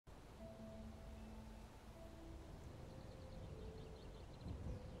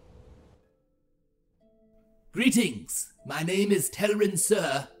Greetings, my name is Telryn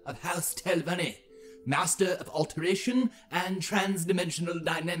Sur of House Telvanni, Master of Alteration and Transdimensional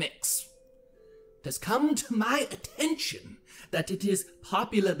Dynamics. It has come to my attention that it is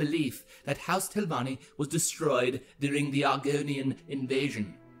popular belief that House Telvanni was destroyed during the Argonian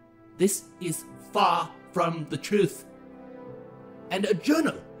invasion. This is far from the truth. And a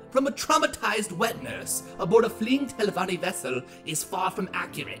journal from a traumatized wet nurse aboard a fleeing Telvanni vessel is far from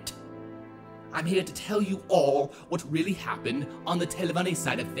accurate. I'm here to tell you all what really happened on the Telvanni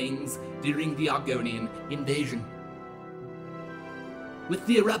side of things during the Argonian invasion. With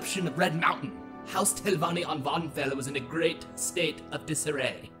the eruption of Red Mountain, House Telvanni on Vonfell was in a great state of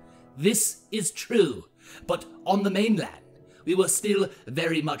disarray. This is true, but on the mainland, we were still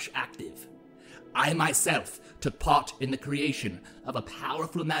very much active. I myself took part in the creation of a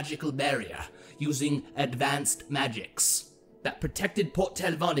powerful magical barrier using advanced magics that protected Port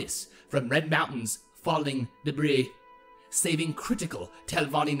Telvannis from Red Mountain's falling debris, saving critical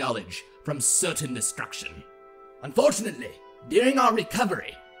Telvanni knowledge from certain destruction. Unfortunately, during our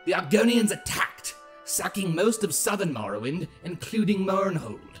recovery, the Argonians attacked, sacking most of southern Morrowind, including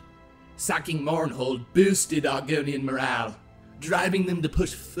Mournhold. Sacking Mournhold boosted Argonian morale, driving them to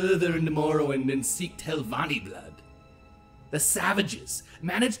push further into Morrowind and seek Telvanni blood. The savages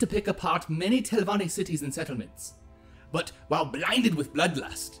managed to pick apart many Telvanni cities and settlements, but while blinded with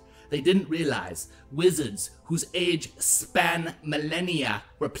bloodlust, they didn't realize wizards whose age span millennia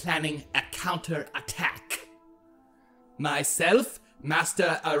were planning a counter-attack. Myself,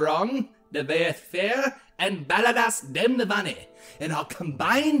 Master Arong, Devaeth Fair, and Baladas Telvanni, in our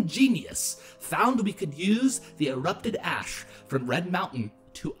combined genius, found we could use the erupted ash from Red Mountain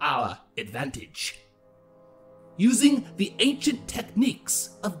to our advantage. Using the ancient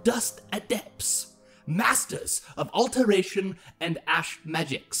techniques of dust adepts, masters of alteration and ash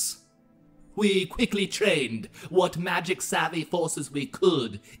magics, we quickly trained what magic-savvy forces we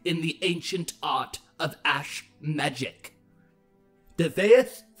could in the ancient art of ash magic.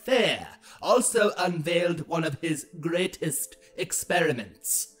 Devaeth Fair also unveiled one of his greatest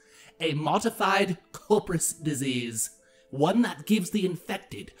experiments, a modified Corpus disease, one that gives the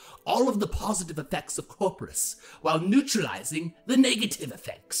infected all of the positive effects of Corpus while neutralizing the negative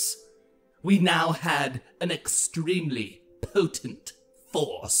effects. We now had an extremely potent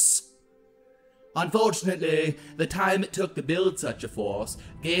force. Unfortunately, the time it took to build such a force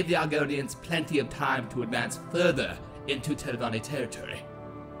gave the Argonians plenty of time to advance further into Telvanni territory.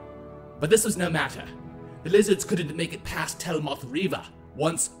 But this was no matter. The lizards couldn't make it past Telmoth Riva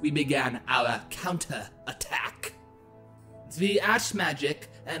once we began our counter-attack. The ash magic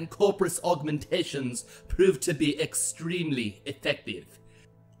and Corpus augmentations proved to be extremely effective.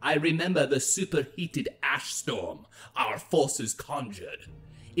 I remember the superheated ash storm our forces conjured.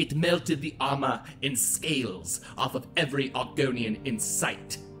 It melted the armor in scales off of every Argonian in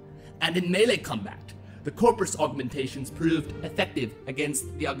sight. And in melee combat, the Corpus augmentations proved effective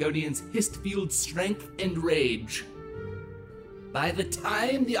against the Argonians' hist-fueled strength and rage. By the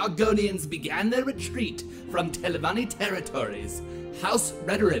time the Argonians began their retreat from Telvanni territories, House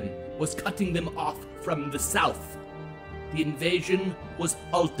Redorim was cutting them off from the south. The invasion was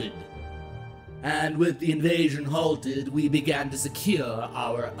halted. And with the invasion halted, we began to secure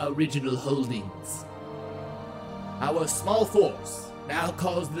our original holdings. Our small force now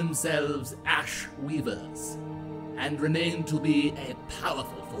calls themselves Ash Weavers, and remain to be a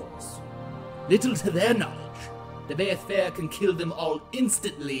powerful force. Little to their knowledge, Devaeth Fair can kill them all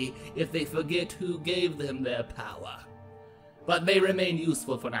instantly if they forget who gave them their power. But they remain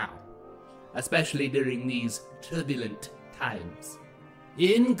useful for now, especially during these turbulent times.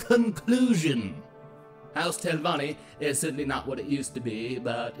 In conclusion, House Telvanni is certainly not what it used to be,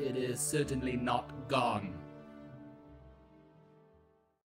 but it is certainly not gone.